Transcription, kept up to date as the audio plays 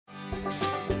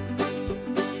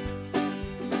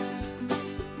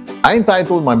I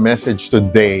entitled my message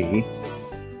today,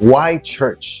 Why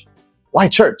Church? Why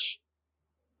church?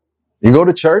 You go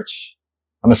to church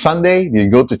on a Sunday? Do you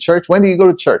go to church? When do you go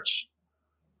to church?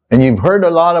 And you've heard a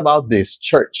lot about this,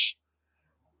 church.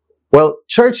 Well,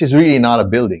 church is really not a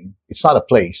building. It's not a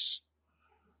place.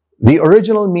 The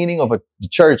original meaning of a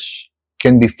church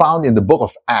can be found in the book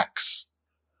of Acts.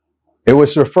 It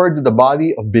was referred to the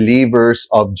body of believers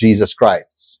of Jesus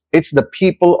Christ. It's the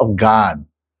people of God.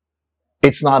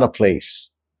 It's not a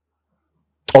place.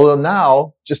 Although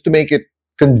now, just to make it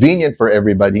convenient for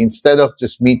everybody, instead of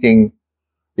just meeting,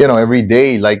 every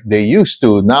day like they used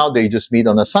to, now they just meet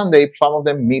on a Sunday. Some of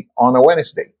them meet on a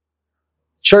Wednesday.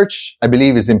 Church, I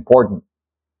believe, is important.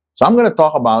 So I'm going to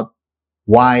talk about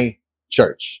why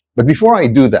church. But before I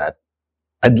do that,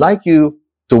 I'd like you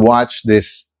to watch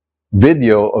this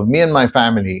video of me and my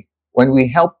family when we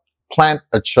helped plant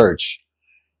a church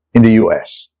in the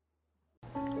U.S.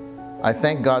 I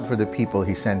thank God for the people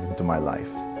He sent into my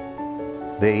life.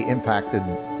 They impacted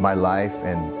my life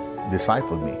and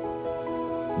discipled me.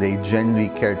 They genuinely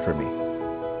cared for me.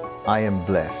 I am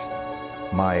blessed.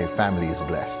 My family is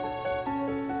blessed.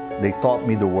 They taught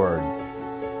me the Word.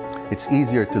 It's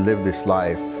easier to live this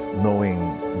life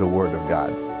knowing the Word of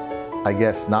God. I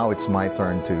guess now it's my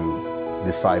turn to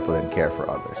disciple and care for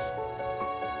others.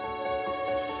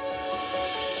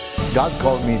 God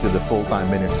called me to the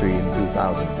full-time ministry in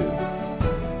 2002.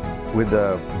 With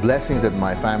the blessings that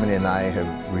my family and I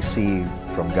have received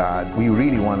from God, we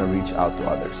really want to reach out to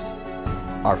others.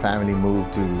 Our family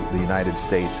moved to the United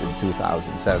States in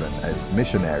 2007 as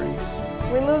missionaries.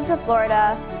 We moved to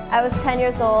Florida. I was 10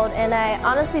 years old, and I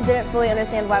honestly didn't fully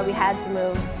understand why we had to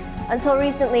move. Until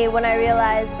recently, when I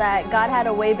realized that God had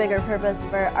a way bigger purpose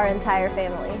for our entire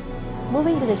family.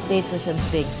 Moving to the States was a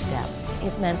big step.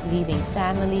 It meant leaving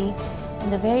family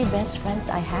and the very best friends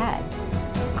I had.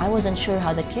 I wasn't sure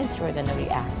how the kids were going to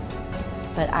react,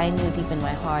 but I knew deep in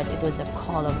my heart it was the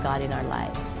call of God in our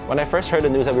lives. When I first heard the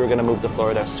news that we were going to move to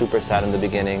Florida, I was super sad in the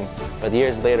beginning, but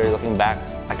years later, looking back,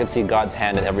 I could see God's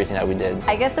hand in everything that we did.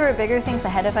 I guess there were bigger things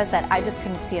ahead of us that I just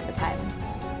couldn't see at the time.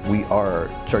 We are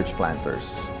church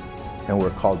planters, and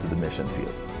we're called to the mission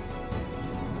field.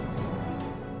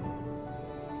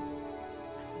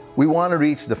 We want to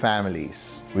reach the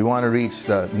families. We want to reach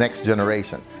the next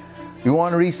generation. We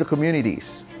want to reach the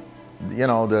communities,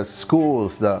 the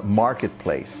schools, the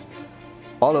marketplace.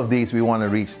 All of these we want to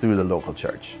reach through the local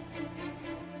church.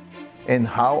 And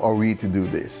how are we to do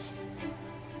this?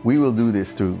 We will do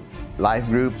this through life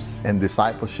groups and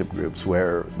discipleship groups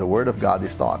where the Word of God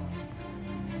is taught.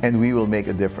 And we will make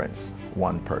a difference,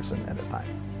 one person at a time.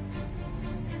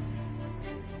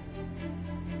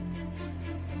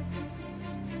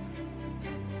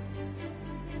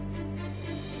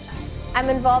 I'm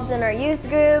involved in our youth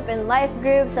group and life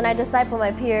groups, and I disciple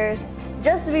my peers.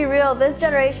 Just to be real, this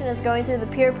generation is going through the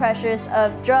peer pressures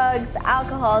of drugs,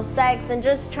 alcohol, sex, and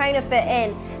just trying to fit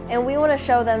in. And we want to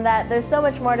show them that there's so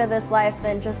much more to this life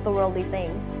than just the worldly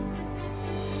things.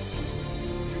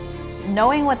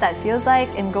 Knowing what that feels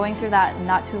like and going through that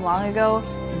not too long ago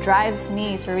drives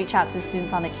me to reach out to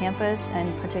students on the campus,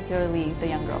 and particularly the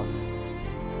young girls.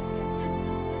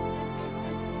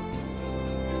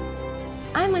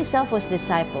 I myself was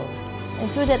discipled,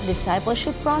 and through that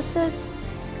discipleship process,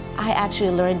 I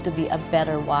actually learned to be a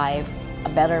better wife, a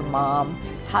better mom,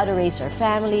 how to raise our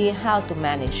family, how to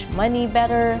manage money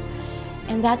better,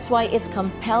 and that's why it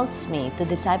compels me to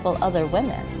disciple other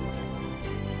women.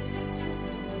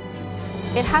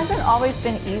 It hasn't always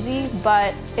been easy,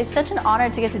 but it's such an honor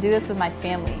to get to do this with my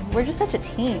family. We're just such a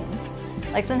team.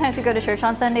 Like sometimes we go to church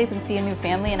on Sundays and see a new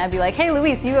family, and I'd be like, hey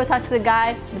Luis, you go talk to the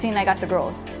guy, Bettina and I got the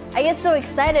girls. I get so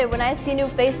excited when I see new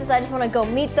faces. I just want to go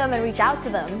meet them and reach out to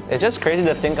them. It's just crazy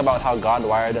to think about how God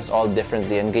wired us all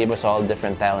differently and gave us all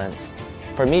different talents.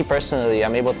 For me personally,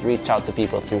 I'm able to reach out to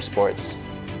people through sports.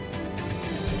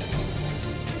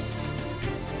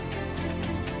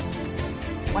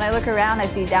 When I look around, I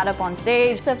see Dad up on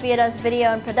stage. Sophia does video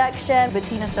and production.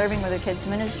 Bettina serving with her kids'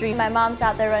 ministry. My mom's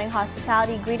out there running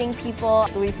hospitality, greeting people.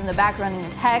 Luis in the back running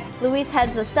tech. Luis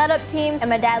heads the setup team, and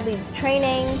my dad leads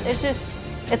training.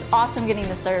 It's awesome getting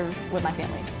to serve with my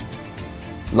family.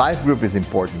 Life group is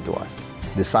important to us.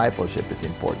 Discipleship is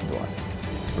important to us.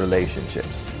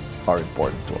 Relationships are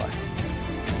important to us.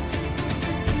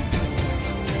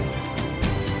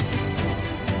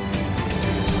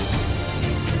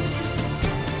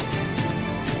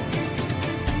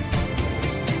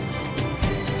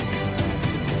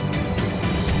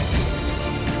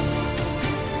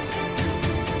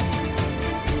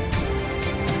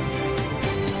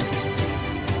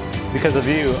 Because of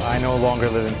you, I no longer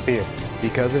live in fear.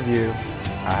 Because of you,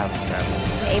 I have a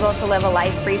family. Able to live a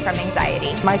life free from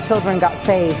anxiety. My children got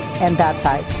saved and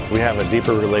baptized. We have a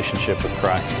deeper relationship with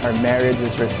Christ. Our marriage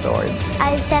is restored.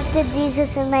 I accepted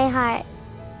Jesus in my heart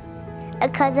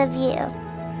because of you.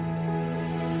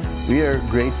 We are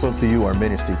grateful to you, our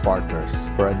ministry partners,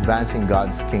 for advancing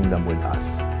God's kingdom with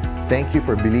us. Thank you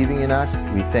for believing in us.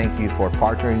 We thank you for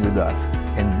partnering with us.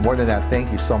 And more than that,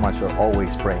 thank you so much for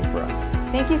always praying for us.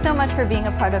 Thank you so much for being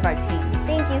a part of our team.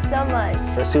 Thank you so much.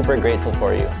 We're super grateful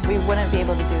for you. We wouldn't be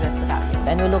able to do this without you.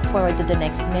 And we look forward to the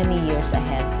next many years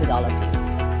ahead with all of you.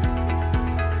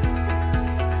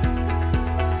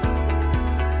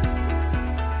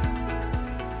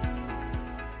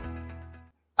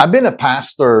 I've been a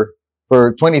pastor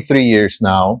for 23 years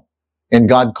now, and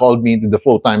God called me into the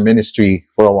full-time ministry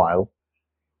for a while.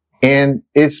 And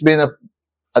it's been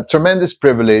a tremendous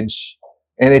privilege,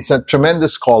 and it's a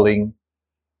tremendous calling,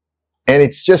 and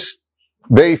it's just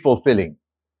very fulfilling.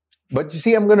 But you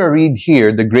see, I'm going to read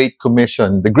here the Great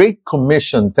Commission. The Great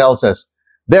Commission tells us,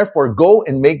 therefore, go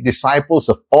and make disciples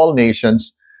of all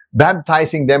nations,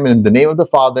 baptizing them in the name of the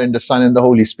Father and the Son and the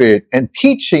Holy Spirit, and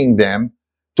teaching them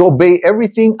to obey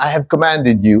everything I have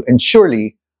commanded you, and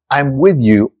surely I'm with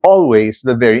you always to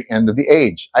the very end of the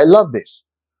age. I love this.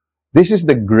 This is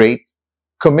the Great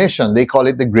Commission. They call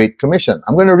it the Great Commission.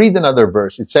 I'm going to read another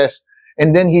verse. It says,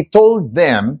 and then he told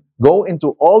them, go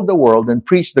into all the world and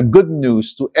preach the good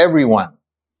news to everyone.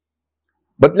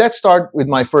 But let's start with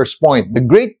my first point. The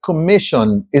Great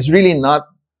Commission is really not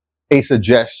a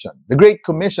suggestion. The Great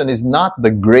Commission is not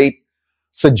the great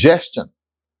suggestion.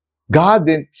 God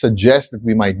didn't suggest that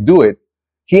we might do it.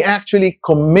 He actually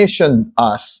commissioned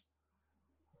us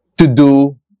to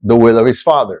do the will of his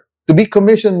Father. To be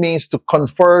commissioned means to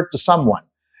confer to someone.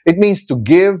 It means to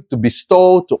give, to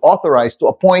bestow, to authorize, to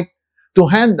appoint, to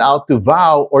hand out, to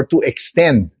vow, or to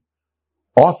extend.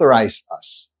 Authorized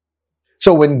us.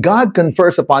 So when God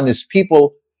confers upon his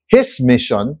people his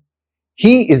mission,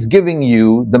 he is giving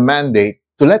you the mandate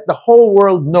to let the whole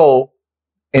world know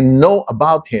and know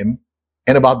about him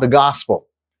and about the gospel.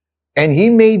 And he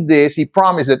made this, he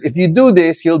promised that if you do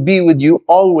this, he'll be with you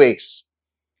always.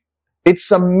 It's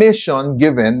a mission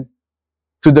given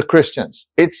to the Christians.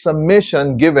 It's a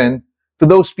mission given to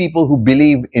those people who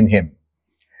believe in him.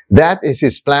 That is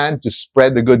his plan to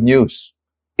spread the good news.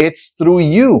 It's through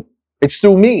you. It's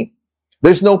through me.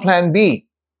 There's no plan B.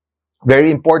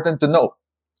 Very important to note.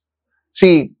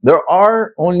 See, there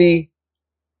are only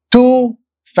two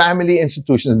family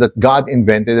institutions that God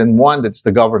invented, and one that's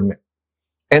the government.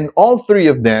 And all three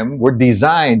of them were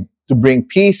designed to bring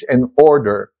peace and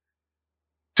order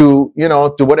to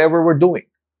whatever we're doing.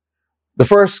 The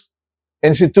first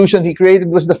institution he created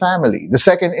was the family. The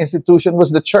second institution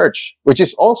was the church, which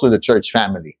is also the church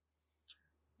family.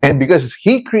 And because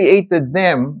he created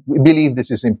them, we believe this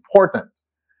is important.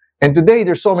 And today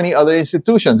there's so many other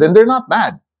institutions, and they're not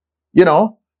bad.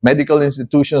 Medical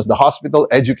institutions, the hospital,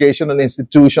 educational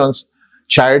institutions,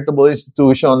 charitable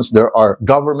institutions, there are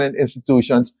government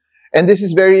institutions, and this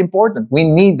is very important. We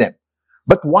need them.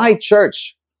 But why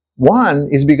church? One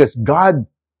is because God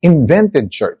invented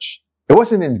church. It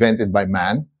wasn't invented by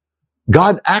man.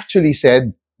 God actually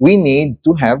said we need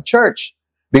to have church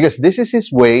because this is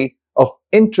his way of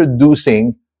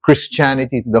introducing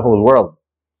Christianity to the whole world.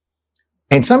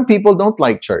 And some people don't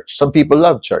like church. Some people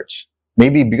love church.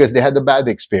 Maybe because they had a bad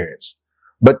experience.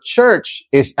 But church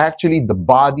is actually the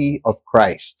body of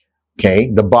Christ. Okay?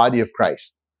 The body of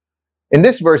Christ. In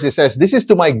this verse, it says, this is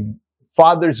to my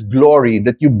Father's glory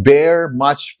that you bear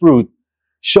much fruit,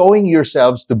 showing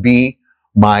yourselves to be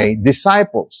my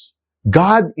disciples.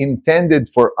 God intended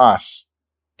for us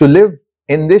to live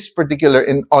in this particular,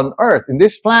 on earth, in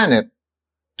this planet,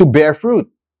 to bear fruit.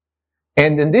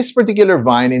 And in this particular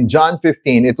vine, in John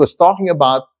 15, it was talking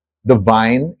about the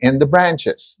vine and the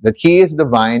branches, that he is the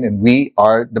vine and we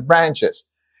are the branches.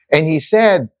 And he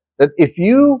said that if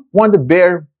you want to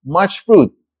bear much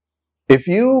fruit, if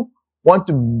you want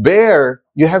to bear,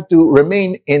 you have to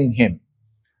remain in him.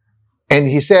 And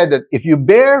he said that if you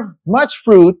bear much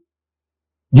fruit,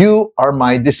 you are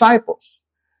my disciples.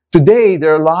 Today,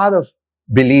 there are a lot of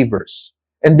believers.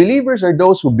 And believers are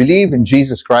those who believe in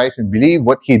Jesus Christ and believe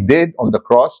what he did on the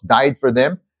cross, died for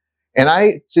them. And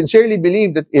I sincerely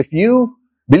believe that if you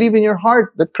believe in your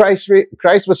heart that Christ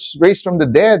was raised from the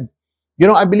dead,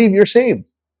 I believe you're saved.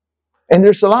 And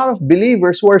there's a lot of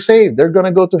believers who are saved. They're going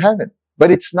to go to heaven. But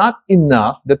it's not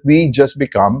enough that we just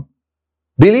become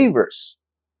believers.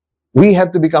 We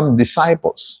have to become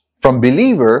disciples. From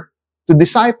believer to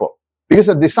disciple. Because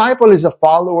a disciple is a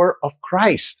follower of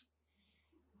Christ.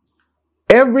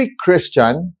 Every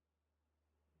Christian,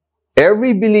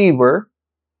 every believer,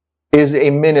 is a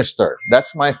minister.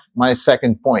 That's my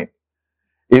second point.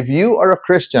 If you are a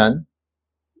Christian,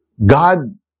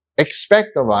 God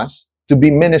expects of us to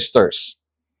be ministers,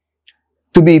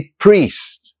 to be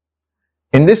priests.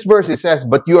 In this verse it says,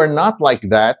 but you are not like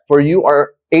that, for you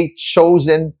are a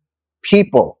chosen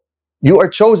people. You are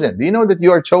chosen. Do you know that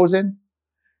you are chosen?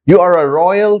 You are a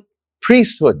royal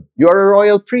priesthood. You are a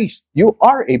royal priest. You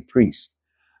are a priest.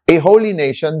 A holy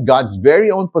nation, God's very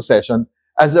own possession.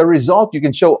 As a result, you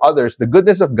can show others the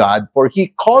goodness of God, for He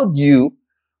called you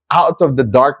out of the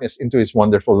darkness into His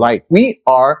wonderful light. We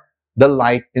are the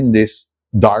light in this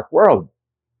dark world.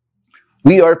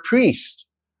 We are priests.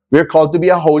 We are called to be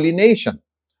a holy nation.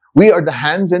 We are the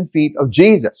hands and feet of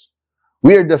Jesus.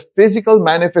 We are the physical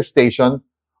manifestation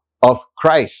of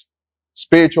Christ,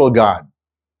 spiritual God.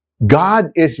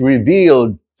 God is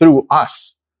revealed through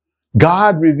us.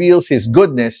 God reveals His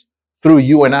goodness through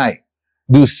you and I.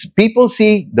 Do people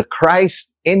see the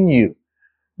Christ in you?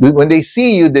 When they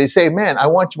see you, they say, man, I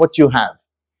want what you have.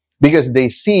 Because they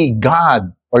see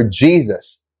God or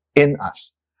Jesus in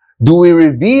us. Do we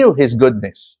reveal His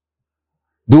goodness?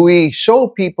 Do we show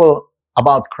people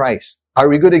about Christ? Are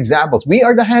we good examples? We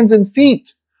are the hands and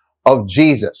feet of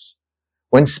Jesus.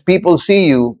 When people see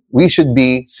you, we should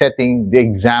be setting the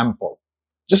example.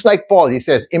 Just like Paul, he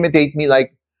says, imitate me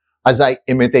like as I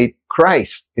imitate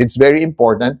Christ. It's very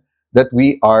important that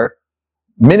we are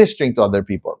ministering to other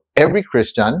people. Every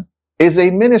Christian is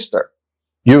a minister.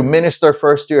 You minister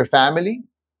first to your family,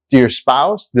 to your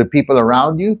spouse, the people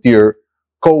around you, to your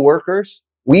co-workers.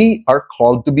 We are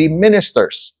called to be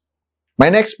ministers. My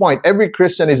next point, every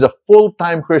Christian is a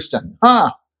full-time Christian.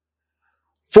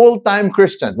 Full-time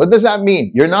Christian. What does that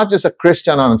mean? You're not just a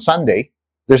Christian on Sunday.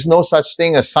 There's no such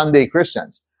thing as Sunday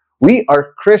Christians. We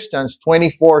are Christians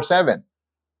 24/7.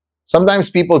 Sometimes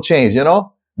people change,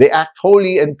 They act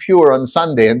holy and pure on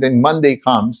Sunday, and then Monday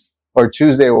comes, or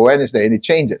Tuesday or Wednesday, and it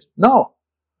changes. No.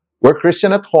 We're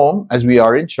Christian at home, as we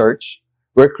are in church.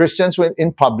 We're Christians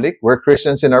in public. We're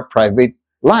Christians in our private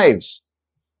lives.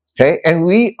 Okay? And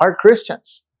we are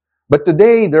Christians. But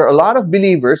today, there are a lot of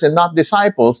believers and not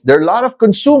disciples. There are a lot of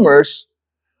consumer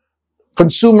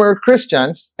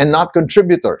Christians and not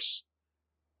contributors.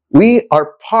 We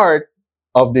are part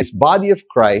of this body of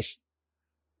Christ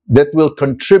that will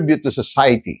contribute to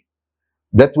society,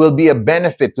 that will be a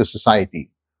benefit to society.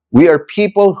 We are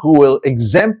people who will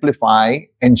exemplify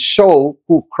and show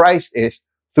who Christ is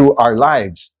through our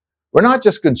lives. We're not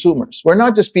just consumers. We're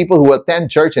not just people who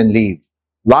attend church and leave,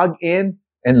 log in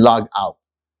and log out,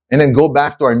 and then go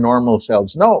back to our normal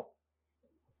selves. No.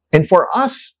 And for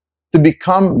us to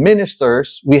become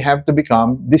ministers, we have to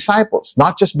become disciples,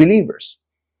 not just believers.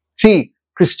 See,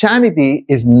 Christianity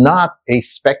is not a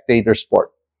spectator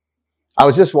sport. I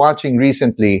was just watching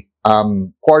recently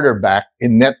Quarterback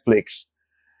in Netflix,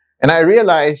 and I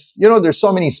realized, there's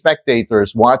so many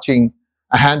spectators watching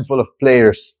a handful of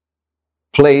players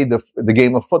play the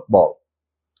game of football.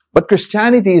 But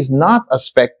Christianity is not a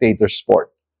spectator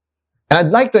sport. And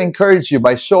I'd like to encourage you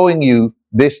by showing you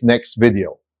this next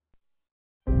video.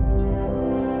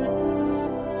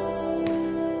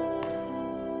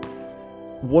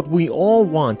 What we all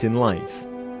want in life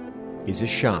is a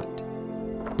shot.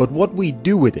 But what we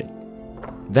do with it,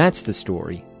 that's the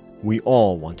story we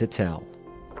all want to tell.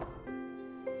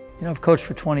 I've coached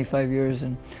for 25 years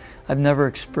and I've never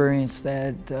experienced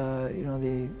that,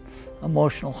 the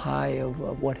emotional high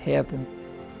of what happened.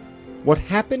 What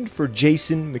happened for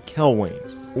Jason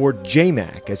McElwain, or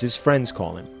J-Mac as his friends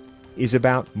call him, is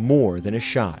about more than a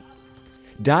shot.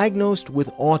 Diagnosed with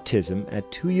autism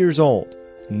at 2 years old,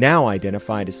 now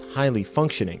identified as highly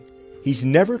functioning, he's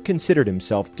never considered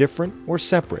himself different or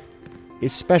separate,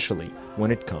 especially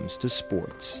when it comes to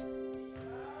sports.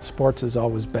 Sports has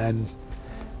always been,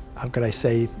 how could I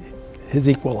say, his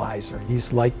equalizer.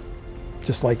 He's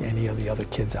just like any of the other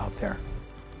kids out there.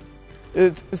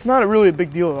 It's not really a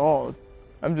big deal at all.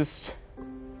 I'm just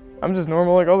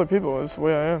normal like other people. That's the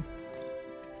way I am.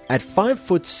 At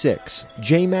 5'6",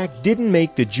 J-Mac didn't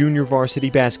make the junior varsity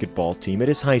basketball team at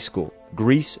his high school,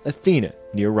 Greece Athena,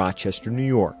 near Rochester, New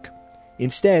York.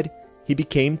 Instead, he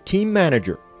became team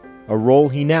manager, a role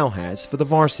he now has for the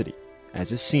varsity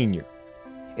as a senior.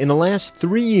 In the last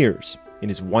 3 years, in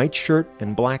his white shirt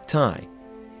and black tie,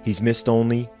 he's missed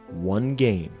only one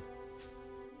game.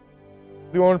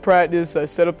 Go to practice, I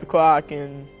set up the clock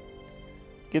and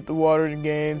get the water to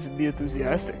games and be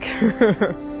enthusiastic.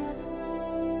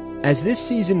 As this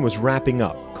season was wrapping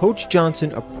up, Coach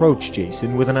Johnson approached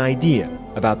Jason with an idea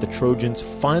about the Trojans'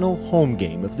 final home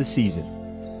game of the season.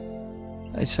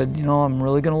 I said, I'm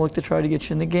really going to look to try to get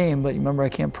you in the game, but remember, I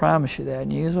can't promise you that.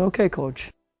 And he goes, okay, Coach.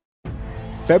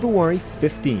 February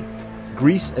 15th,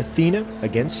 Greece Athena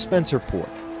against Spencerport,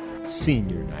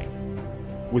 senior night.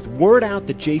 With word out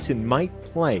that Jason might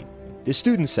play, the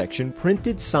student section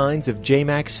printed signs of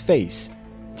J-Mac's face,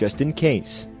 just in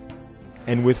case.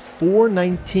 And with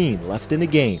 4:19 left in the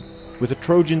game, with the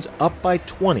Trojans up by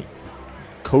 20,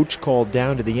 coach called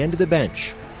down to the end of the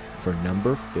bench for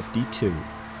number 52.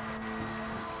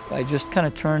 I just kind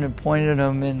of turned and pointed at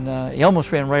him, and he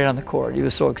almost ran right on the court. He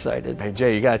was so excited. Hey,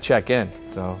 Jay, you got to check in.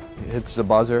 So he hits the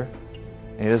buzzer,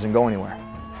 and he doesn't go anywhere.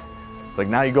 It's like,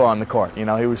 now you go on the court. You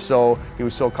know, he was so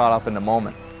caught up in the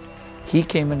moment. He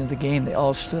came into the game, they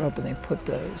all stood up and they put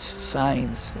the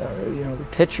signs, the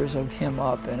pictures of him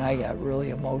up, and I got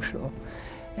really emotional.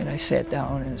 And I sat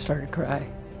down and started to cry.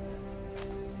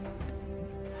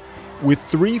 With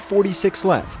 3:46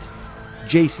 left,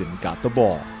 Jason got the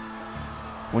ball.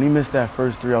 When he missed that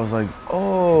first three, I was like,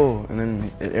 oh, and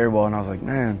then it airball, and I was like,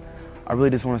 man, I really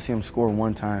just want to see him score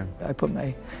one time. I put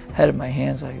my head in my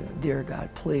hands like, dear God,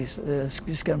 please, let's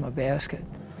just get him a basket.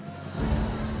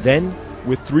 Then,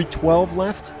 with 3:12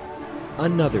 left,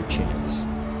 another chance.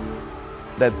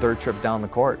 That third trip down the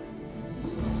court,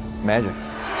 magic.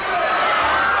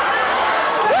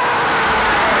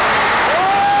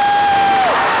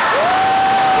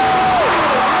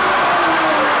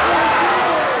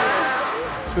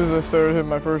 As soon as I started hitting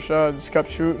my first shot, I just kept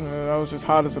shooting, and I was just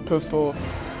hot as a pistol.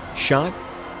 Shot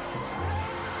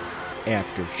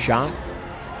after shot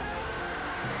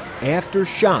after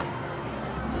shot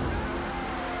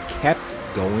kept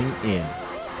going in.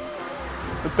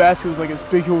 The basket was like this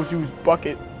big, huge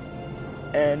bucket,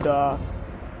 and I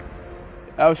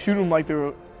was shooting them like they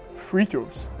were free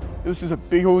throws. It was just a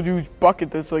big, huge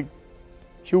bucket that's like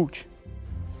huge.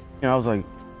 You know, I was like,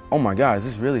 oh my God, is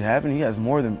this really happening? He has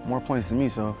more points than me,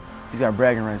 so he's got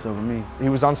bragging rights over me. He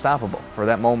was unstoppable for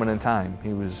that moment in time.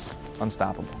 He was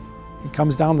unstoppable. He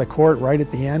comes down the court right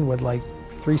at the end with like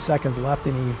 3 seconds left,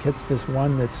 and he hits this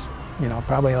one that's,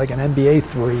 probably like an NBA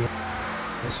three.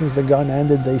 As soon as the gun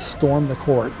ended, they stormed the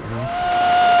court,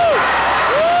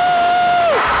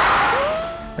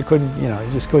 I couldn't, I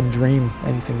just couldn't dream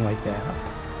anything like that up.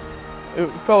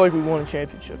 It felt like we won a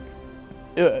championship.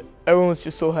 Everyone was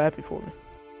just so happy for me.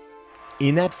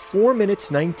 In that 4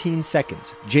 minutes, 19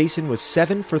 seconds, Jason was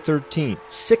 7 for 13,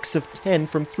 6 of 10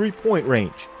 from three-point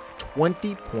range,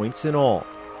 20 points in all.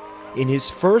 In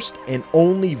his first and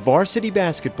only varsity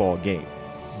basketball game,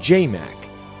 J-Mac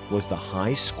was the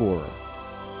high scorer.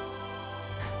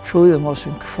 Truly the most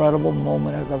incredible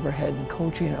moment I've ever had in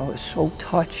coaching. I was so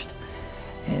touched,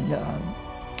 and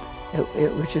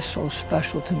it was just so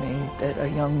special to me that a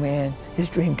young man, his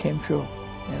dream came true,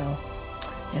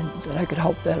 and that I could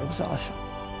help that. It was awesome.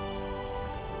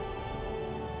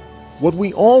 What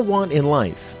we all want in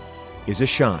life is a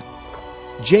shot.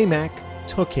 J-Mac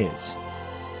took his,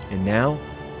 and now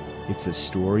it's a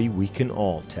story we can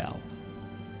all tell.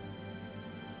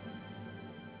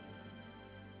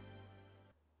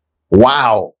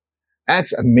 Wow,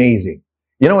 that's amazing.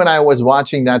 When I was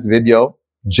watching that video,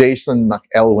 Jason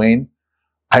McElwain,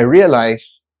 I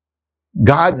realized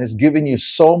God has given you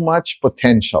so much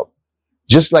potential.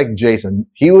 Just like Jason,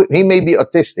 he may be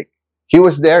autistic. He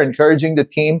was there encouraging the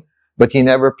team, but he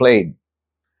never played.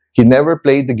 He never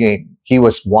played the game. He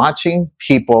was watching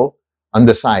people on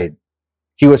the side.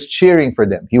 He was cheering for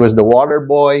them. He was the water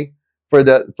boy for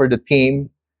the team.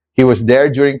 He was there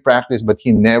during practice, but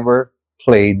he never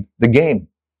played the game.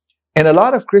 And a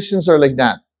lot of Christians are like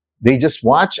that. They just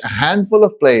watch a handful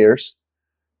of players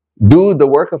do the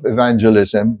work of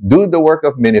evangelism, do the work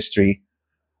of ministry,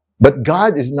 but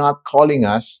God is not calling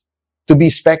us to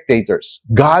be spectators.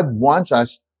 God wants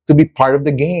us to be part of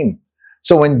the game.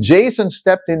 So when Jason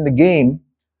stepped in the game,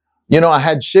 I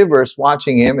had shivers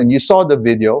watching him, and you saw the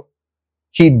video.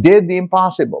 He did the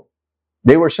impossible.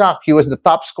 They were shocked. He was the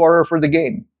top scorer for the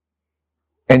game.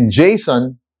 And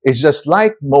Jason is just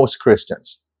like most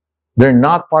Christians. They're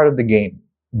not part of the game.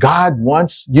 God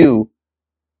wants you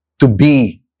to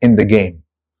be in the game.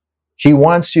 He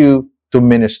wants you to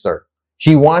minister.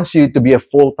 He wants you to be a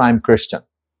full-time Christian.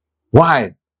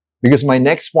 Why? Because my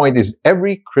next point is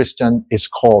every Christian is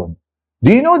called.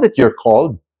 Do you know that you're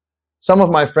called? Some of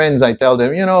my friends, I tell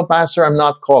them, Pastor, I'm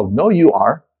not called. No, you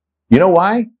are. You know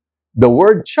why? The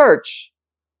word church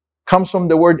comes from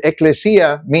the word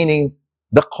ecclesia, meaning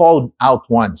the called out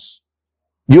ones.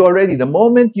 The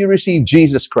moment you receive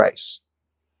Jesus Christ,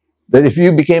 that if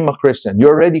you became a Christian,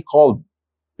 you're already called.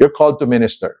 You're called to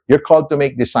minister. You're called to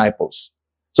make disciples.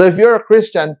 So if you're a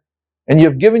Christian and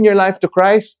you've given your life to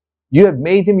Christ, you have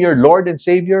made him your Lord and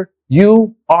Savior,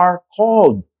 you are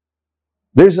called.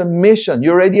 There's a mission.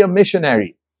 You're already a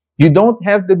missionary. You don't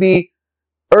have to be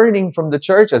earning from the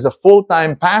church as a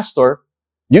full-time pastor,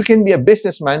 you can be a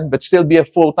businessman but still be a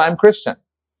full-time Christian.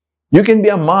 You can be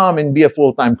a mom and be a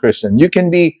full-time Christian. You can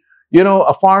be,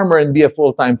 a farmer and be a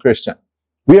full-time Christian.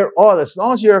 We are all, as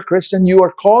long as you're a Christian, you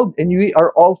are called and we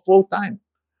are all full-time.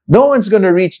 No one's going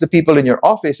to reach the people in your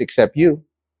office except you.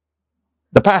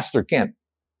 The pastor can't.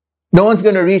 No one's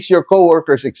going to reach your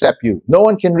co-workers except you. No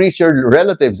one can reach your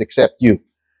relatives except you.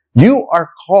 You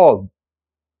are called.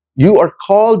 You are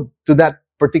called to that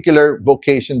particular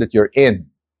vocation that you're in.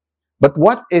 But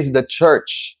what is the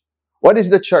church? What is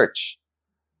the church?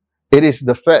 It is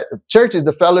church is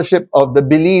the fellowship of the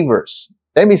believers.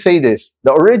 Let me say this.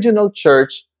 The original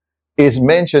church is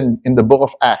mentioned in the book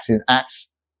of Acts. In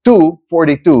Acts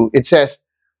 2:42, it says,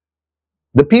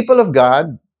 the people of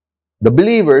God, the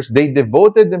believers, they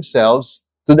devoted themselves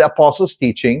to the apostles'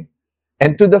 teaching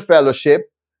and to the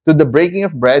fellowship, to the breaking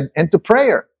of bread, and to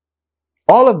prayer.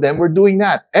 All of them were doing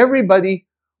that. Everybody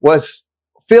was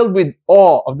filled with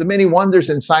awe of the many wonders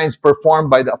and signs performed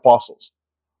by the apostles.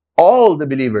 All the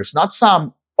believers, not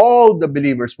some, all the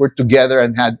believers were together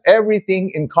and had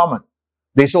everything in common.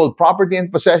 They sold property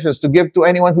and possessions to give to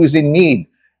anyone who's in need.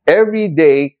 Every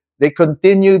day, they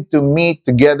continued to meet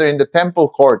together in the temple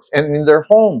courts and in their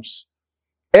homes.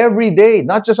 Every day,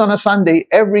 not just on a Sunday,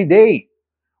 every day.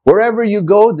 Wherever you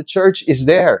go, the church is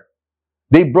there.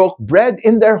 They broke bread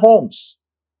in their homes.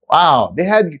 Wow, they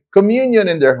had communion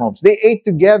in their homes. They ate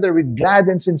together with glad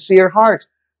and sincere hearts,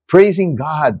 praising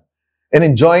God and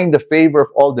enjoying the favor of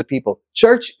all the people.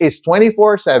 Church is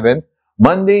 24/7,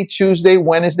 Monday, Tuesday,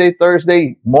 Wednesday,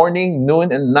 Thursday, morning,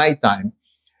 noon, and nighttime.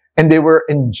 And they were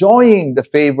enjoying the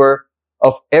favor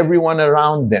of everyone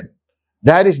around them.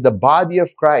 That is the body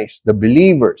of Christ, the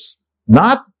believers,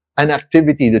 not an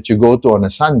activity that you go to on a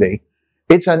Sunday.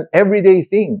 It's an everyday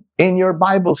thing in your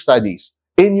Bible studies,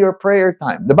 in your prayer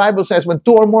time. The Bible says when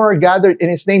two or more are gathered in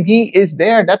His name, He is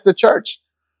there. That's the church.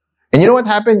 And you know what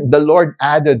happened? The Lord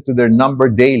added to their number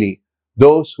daily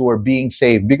those who were being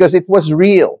saved because it was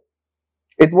real.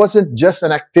 It wasn't just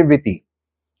an activity.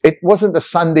 It wasn't a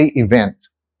Sunday event.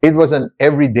 It was an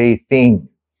everyday thing.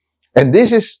 And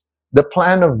this is the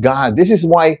plan of God. This is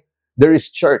why there is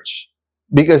church.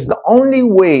 Because the only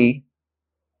way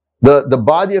the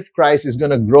body of Christ is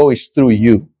going to grow is through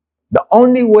you. The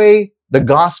only way the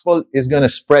gospel is going to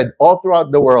spread all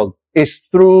throughout the world is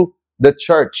through the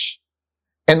church.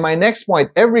 And my next point,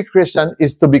 every Christian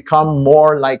is to become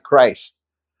more like Christ.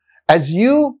 As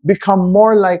you become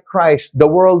more like Christ, the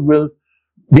world will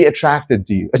be attracted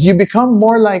to you. As you become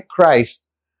more like Christ,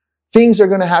 things are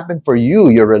going to happen for you,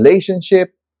 your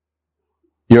relationship,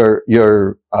 your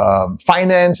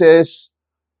finances,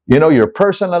 your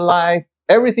personal life.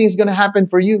 Everything's going to happen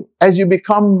for you as you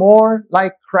become more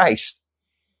like Christ.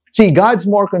 See, God's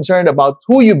more concerned about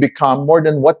who you become more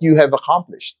than what you have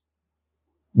accomplished.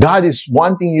 God is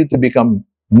wanting you to become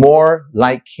more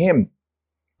like Him,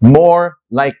 more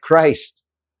like Christ.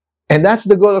 And that's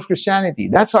the goal of Christianity.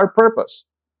 That's our purpose.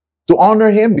 To honor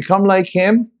Him, become like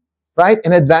Him, right?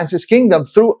 And advance His kingdom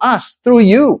through us, through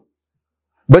you.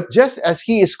 But just as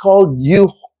He is called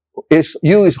you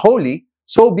is holy,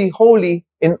 so be holy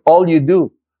in all you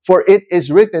do. For it is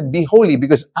written, be holy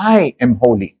because I am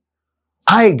holy.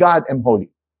 I, God, am holy.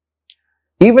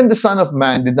 Even the Son of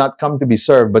Man did not come to be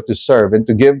served, but to serve and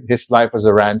to give His life as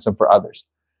a ransom for others.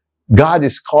 God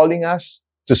is calling us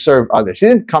to serve others. He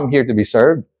didn't come here to be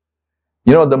served.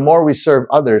 The more we serve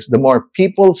others, the more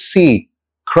people see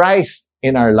Christ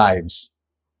in our lives.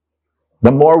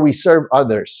 The more we serve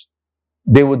others,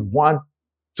 they would want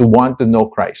to know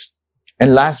Christ.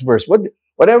 And last verse,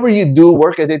 whatever you do,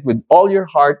 work at it with all your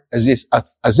heart as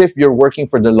if you're working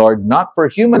for the Lord, not for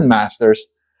human masters,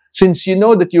 since you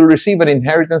know that you'll receive an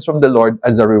inheritance from the Lord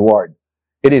as a reward.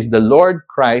 It is the Lord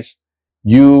Christ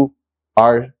you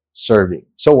are serving.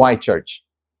 So why church?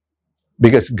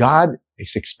 Because God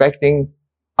is expecting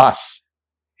us,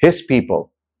 His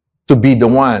people, to be the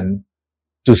one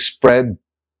to spread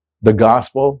the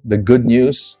gospel, the good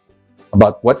news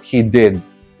about what He did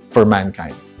for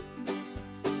mankind.